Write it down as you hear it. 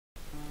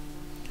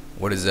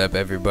What is up,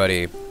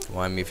 everybody?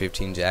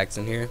 YME15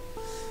 Jackson here,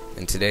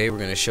 and today we're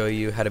going to show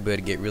you how to be able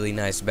to get really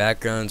nice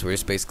backgrounds. We're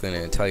just basically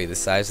going to tell you the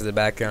size of the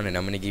background, and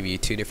I'm going to give you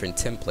two different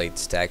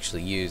templates to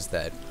actually use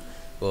that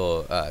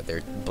will they're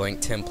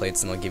blank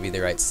templates, and they'll give you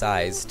the right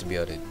size to be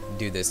able to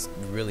do this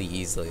really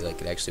easily. Like,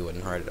 it actually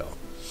wasn't hard at all.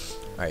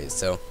 Alright,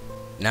 so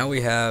now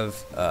we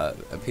have a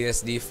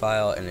PSD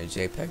file and a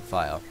JPEG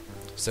file.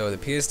 So the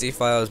PSD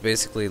file is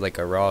basically like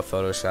a raw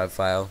Photoshop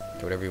file,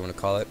 or whatever you want to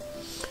call it,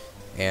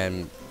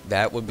 and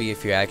that would be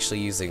if you're actually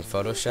using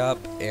Photoshop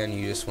and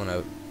you just want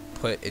to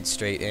put it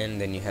straight in,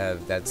 then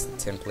that's the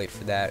template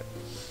for that.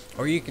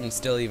 Or you can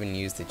still even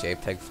use the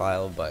JPEG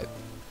file, but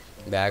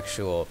the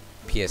actual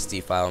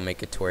PSD file will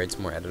make it to where it's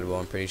more editable,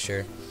 I'm pretty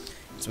sure.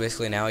 So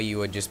basically now you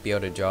would just be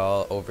able to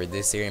draw over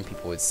this area and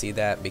people would see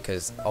that,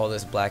 because all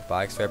this black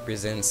box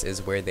represents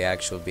is where the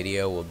actual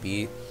video will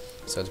be.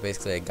 So it's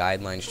basically a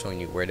guideline showing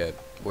you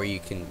where you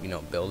can,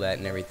 build at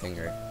and everything,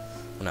 or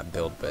well, not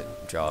build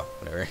but draw,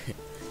 whatever.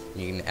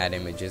 You can add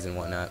images and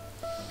whatnot.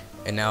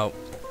 And now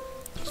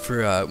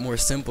for more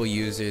simple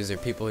users or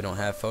people who don't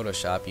have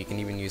Photoshop, you can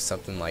even use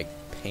something like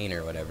Paint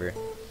or whatever,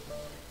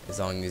 as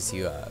long as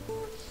you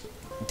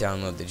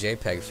download the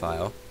JPEG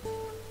file.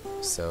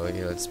 So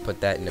here, let's put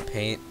that into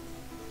Paint.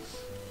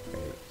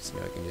 Right, so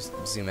I can just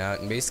zoom out,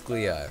 and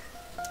basically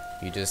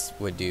you just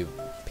would do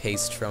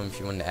paste from if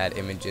you want to add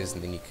images,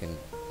 and then you can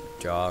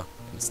draw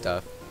and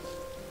stuff.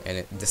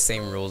 And the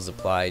same rules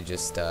apply,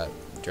 just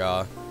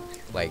draw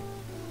like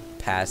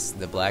past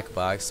the black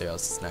box or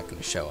else it's not going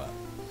to show up.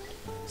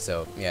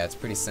 So yeah, it's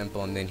pretty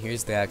simple. And then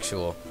here's the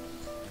actual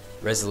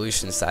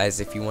resolution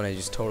size if you want to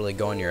just totally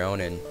go on your own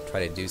and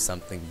try to do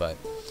something, but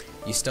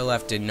you still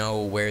have to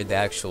know where the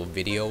actual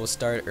video will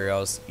start, or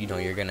else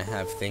you're gonna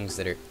have things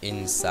that are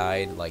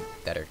inside, like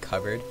that are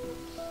covered,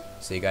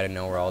 so you gotta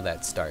know where all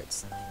that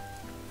starts.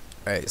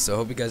 Alright, so I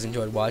hope you guys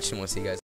enjoyed watching. We'll see you guys